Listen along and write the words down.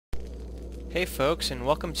Hey folks, and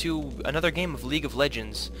welcome to another game of League of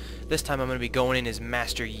Legends. This time I'm going to be going in as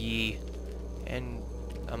Master Yi. And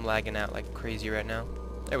I'm lagging out like crazy right now.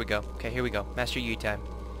 There we go. Okay, here we go. Master Yi time.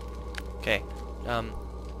 Okay.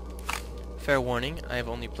 Fair warning, I have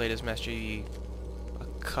only played as Master Yi a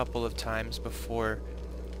couple of times before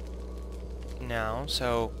now,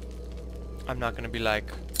 so I'm not going to be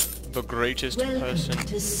like the greatest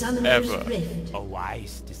person ever. A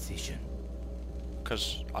wise decision.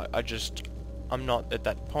 Because I'm not at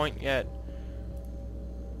that point yet.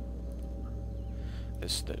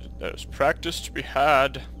 There's practice to be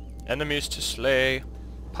had, enemies to slay,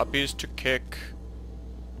 puppies to kick,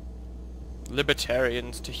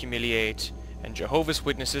 libertarians to humiliate, and Jehovah's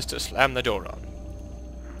Witnesses to slam the door on.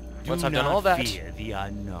 Once I've done all that, fear the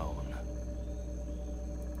unknown.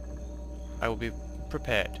 I will be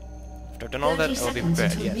prepared. After I've done all that, I will be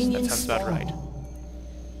prepared. Yes, that sounds about right.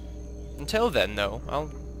 Until then, though,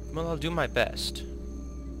 I'll do my best.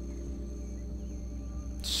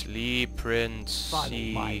 Sleep, Prince. Follow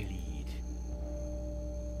my lead.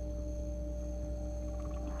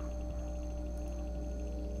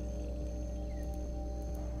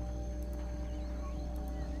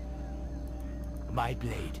 My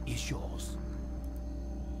blade is yours.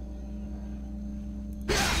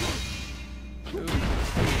 Ooh,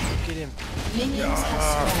 get him. Minions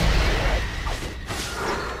have spawned.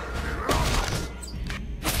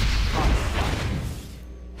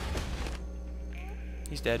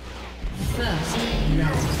 He's dead. First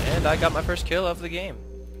round. And I got my first kill of the game.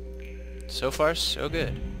 So far, so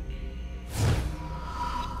good.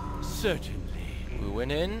 Certainly. We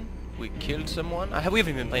went in, we killed someone. We haven't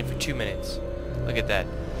even been playing for 2 minutes. Look at that.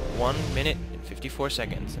 1 minute and 54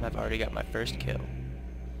 seconds, and I've already got my first kill.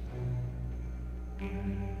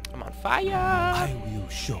 I'm on fire! I will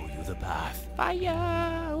show you the path.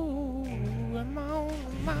 Fire! Ooh, I'm on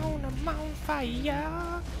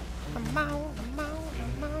fire! I'm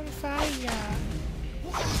on fire!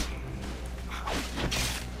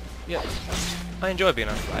 Yep, I enjoy being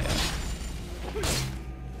on fire.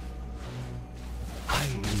 I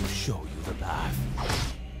will show you the path.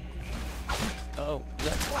 Oh,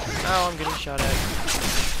 I'm getting shot at.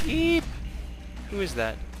 Eep! Who is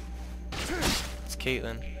that? It's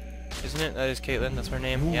Caitlyn. Isn't it? That is Caitlyn, that's her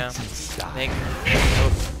name? Yeah. I think.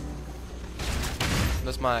 Oh.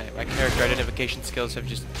 That's my character identification skills have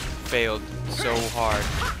just failed so hard.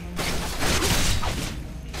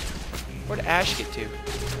 Where'd Ashe get to?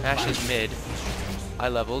 Ashe is mid. I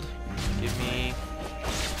leveled. Give me...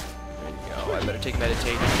 There you go. I better take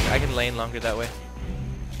meditate. I can lane longer that way.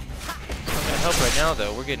 It's not gonna help right now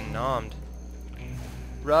though. We're getting nommed.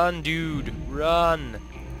 Run, dude. Run.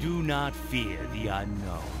 Do not fear the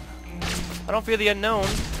unknown. I don't fear the unknown.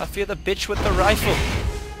 I fear the bitch with the rifle.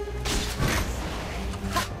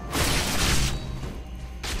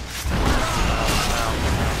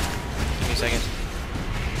 Give me a second.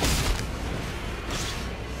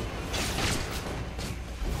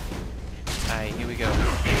 Alright, here we go.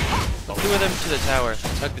 Let's lure them to the tower.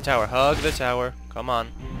 Let's hug the tower. Hug the tower. Come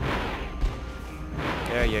on.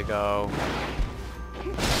 There you go.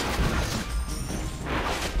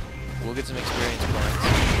 We'll get some experience points.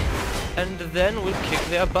 And then we'll kick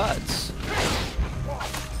their butts.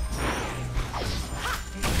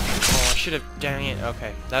 Oh, I should have... Dang it.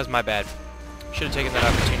 Okay, that was my bad. Should have taken that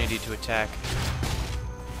opportunity to attack.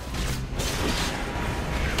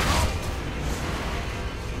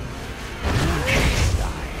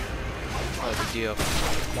 Oh, big deal.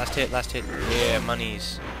 Last hit, last hit. Yeah,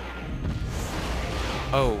 monies.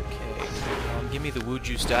 Okay. Give me the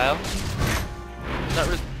Wuju style. Not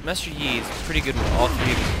really, Master Yi is pretty good with all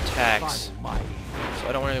three of his attacks. So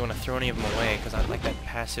I don't really want to throw any of them away because I'd like that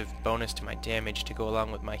passive bonus to my damage to go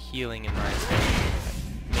along with my healing and my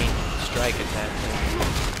main strike attack.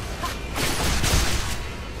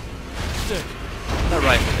 That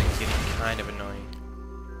rifle thing's getting kind of annoying.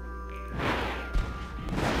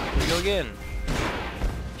 Here we go again.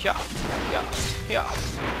 Yeah, yeah, yeah.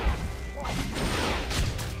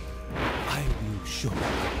 I will show you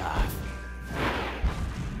the path.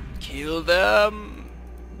 Kill them.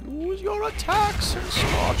 Use your attacks and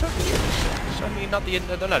slaughter the innocents. I mean, not the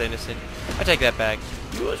they're not innocent. I take that back.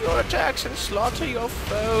 Use your attacks and slaughter your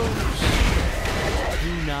foes.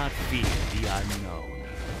 Do not fear the unknown.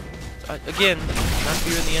 Again, not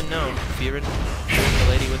fearing the unknown, fearing the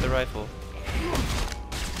lady with the rifle.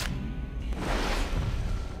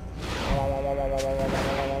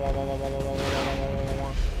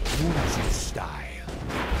 Wuju style.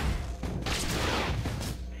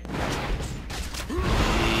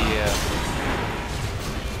 Yeah.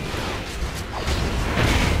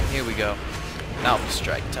 Here we go. Alpha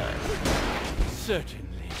strike time. Certainly.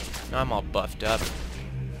 I'm all buffed up,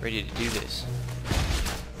 ready to do this.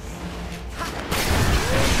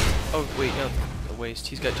 Oh wait, no, the waste.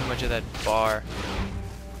 He's got too much of that bar.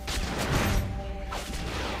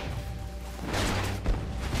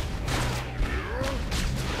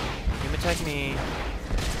 Him attack me.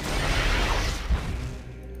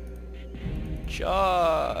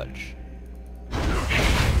 Charge.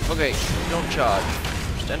 Okay, don't charge.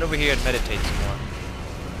 Stand over here and meditate some more.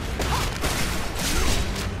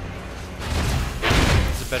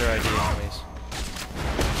 It's a better idea anyways.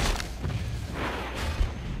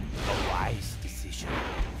 A wise decision.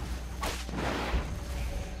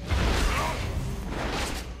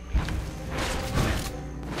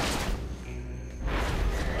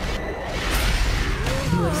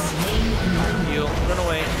 You have slain an enemy. Heal. Run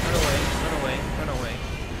away. Run away. Run away. Run away.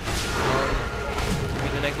 Give me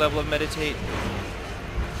the next level of meditate.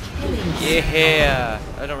 Killing. Yeah.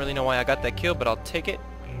 I don't really know why I got that kill, but I'll take it.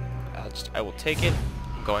 I will take it.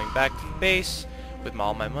 I'm going back to the base with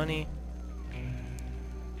all my money.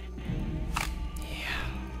 Yeah.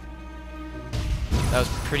 That was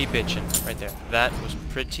pretty bitchin' right there. That was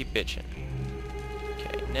pretty bitchin'.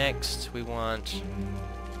 Okay, next we want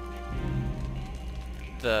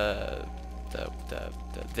the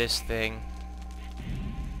this thing.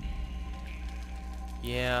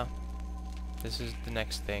 Yeah. This is the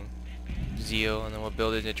next thing. Zeal, and then we'll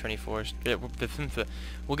build it into Trinity Force.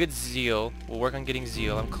 We'll get Zeal. We'll work on getting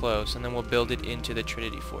Zeal. I'm close. And then we'll build it into the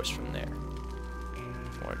Trinity Force from there.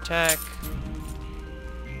 More attack.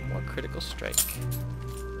 More critical strike.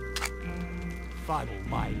 Follow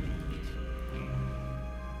my lead.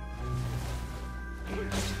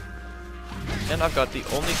 And I've got the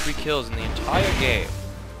only 3 kills in the entire game.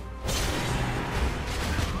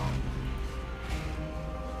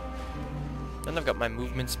 Then I've got my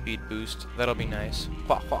movement speed boost. That'll be nice.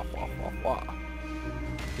 Wah, wah, wah, wah, wah.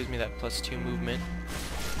 Gives me that +2 movement.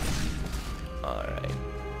 Alright.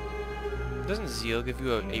 Doesn't Zeal give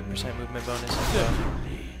you an 8% movement bonus as well?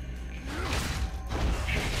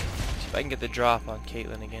 See if I can get the drop on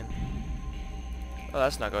Caitlyn again. Oh,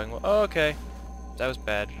 that's not going well. Oh, okay. That was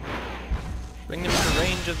bad. Bring them to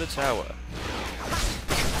range of the tower.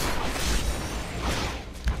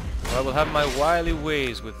 Or I will have my wily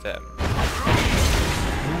ways with them.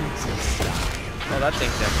 Oh, that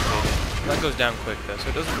thing's activated. That goes down quick though, so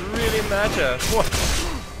it doesn't really matter.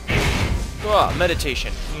 Oh,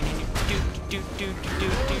 meditation.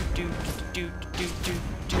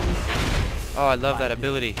 Oh, I love that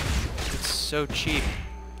ability. It's so cheap.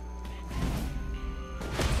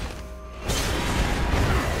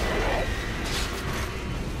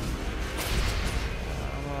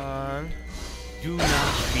 Come on. Do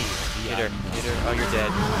not fear the Get her. unknown. Get her. Oh, you're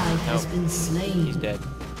dead. Ally has Nope. been slain. He's dead.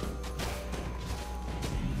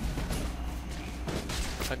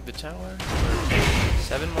 Hug the tower.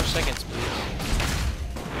 7 more seconds, please.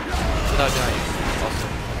 Without dying. Also,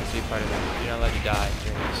 has to be part of it. You're not allowed to die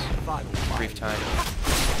during this Follow my brief time.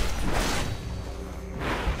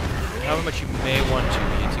 However much you may want to,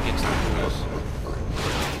 it's against the rules.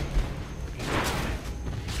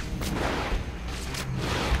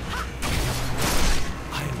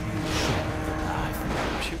 I will show the life.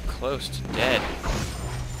 I'm too close to dead.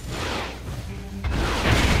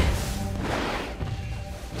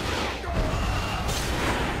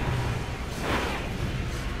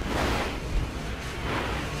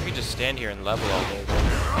 I could just stand here and level all day.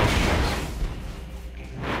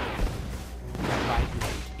 My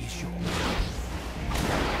blade is yours.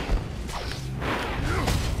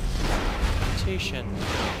 Meditation.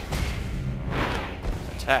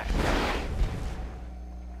 Attack.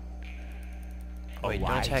 Oh, wait, don't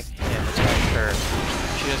wise attack him, attack her.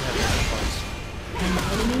 She doesn't have enough points. An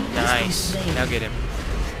enemy has been Nice. slain. Now get him.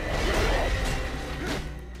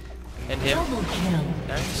 And him. Double kill.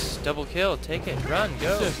 Nice. Double kill. Take it. Run.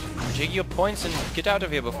 Go. Jig your points and get out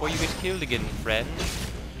of here before you get killed again, friend.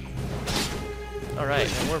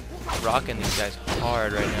 Alright, and we're rocking these guys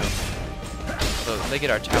hard right now. Although if they get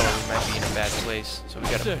our tower, we might be in a bad place. So we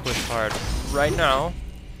gotta push hard right now.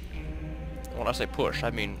 When I say push, I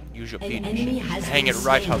mean use your An penis. enemy has Hang been it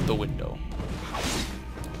right slain. out the window.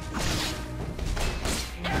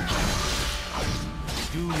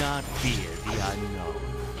 Do not fear the unknown.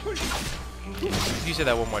 If you say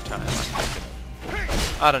that one more time,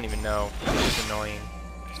 I don't even know. It's just annoying.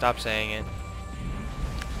 Stop saying it.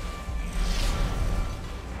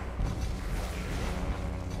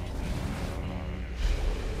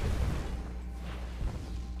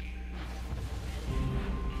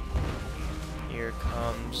 Here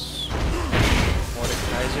comes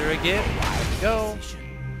Mordekaiser again. Here we go.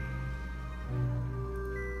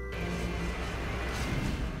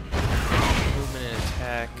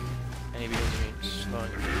 attack, and he becomes immune to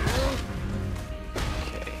slowing.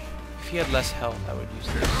 Okay. If he had less health, I would use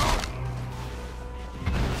this.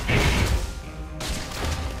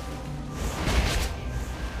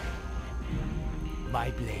 My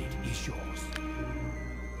blade is yours.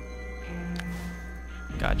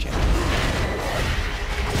 Gotcha.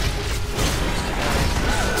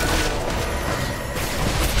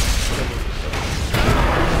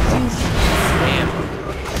 Damn.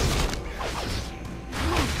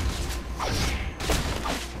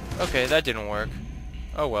 Okay, that didn't work.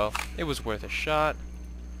 Oh well, it was worth a shot.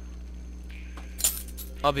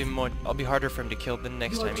 I'll be harder for him to kill the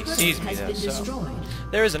next Your time he turret sees me has though, been so destroyed.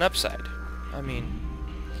 there is an upside. I mean,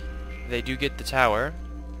 they do get the tower,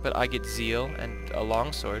 but I get Zeal and a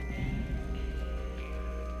longsword.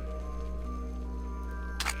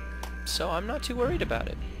 So I'm not too worried about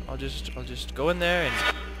it. I'll just go in there and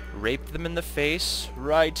rape them in the face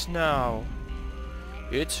right now.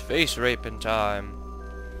 It's face raping time.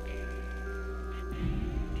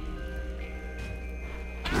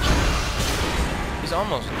 He's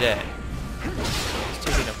almost dead. He's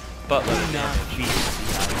taking a buttload of damage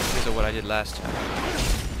because of what I did last time.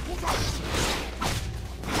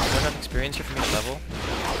 Is there enough experience here from each level?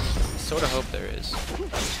 I sort of hope there is.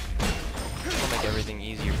 It'll make everything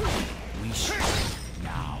easier for me. We should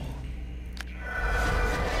now.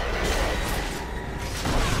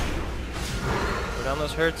 Put down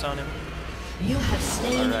those hurts on him. You have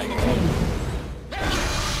slain Alright. an enemy.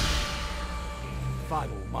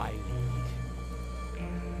 Follow my lead.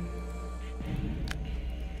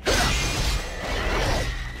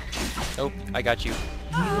 Oh, I got you.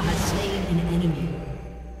 You have slain an enemy.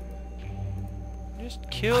 Just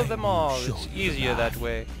kill them all. show It's you the easier that path.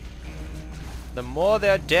 way. The more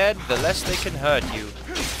they're dead, the less they can hurt you.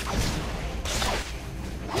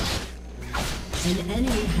 An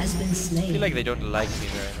enemy has been I slain. feel like they don't like me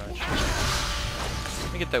very much.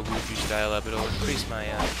 Let me get that Wuju style up. It'll increase my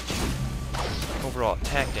overall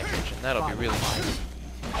attack damage, and that'll be really nice.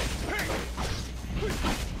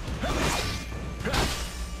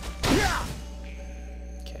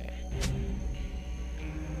 Okay.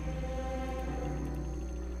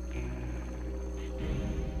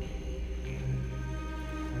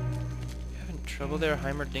 Having trouble there,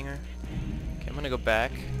 Heimerdinger? Okay, I'm gonna go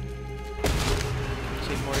back.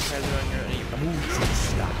 Save Mordekaiser on your... Moves in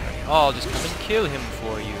style. Oh, I'll just come and kill him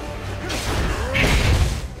for you.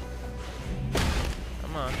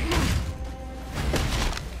 Come on.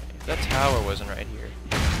 If that tower wasn't right here,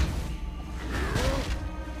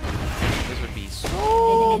 this would be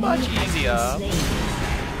so An much enemy has been easier. slain.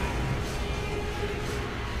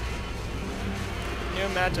 No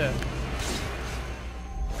matter.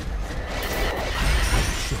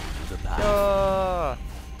 Show you the path. Ah.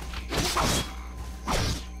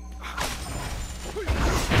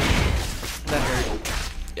 That hurt.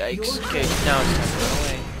 Yikes. Okay, now it's time to run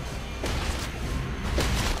away.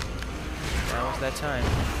 Now is that time.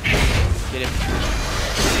 Get him.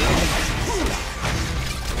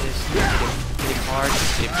 Just get him. Get him hard.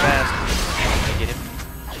 Get him fast. Get him.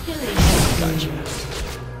 Killing Gotcha.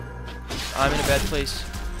 I'm in a bad place.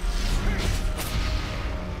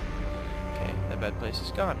 Okay, that bad place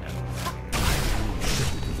is gone now.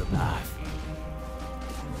 Show you the path.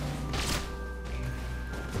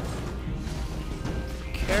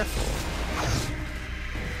 Careful.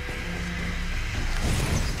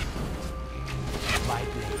 My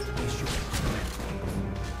blade is yours.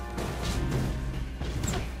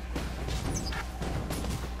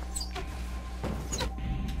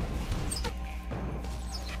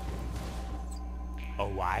 A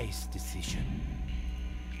wise decision.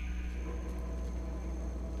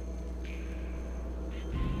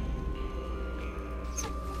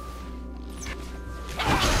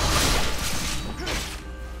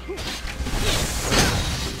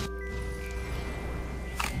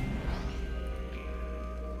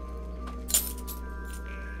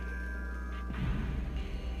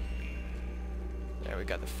 There, we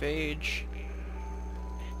got the phage.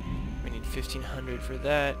 We need 1500 for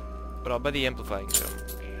that, but I'll buy the amplifying zone.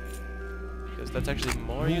 Because that's actually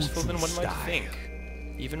more useful than one might Style. think.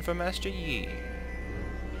 Even for Master Yi.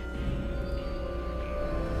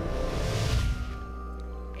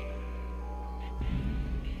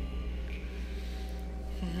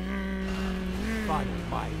 Follow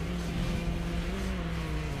my lead.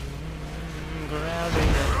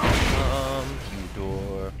 Grabbing the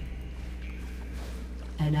computer.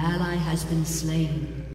 An ally has been slain.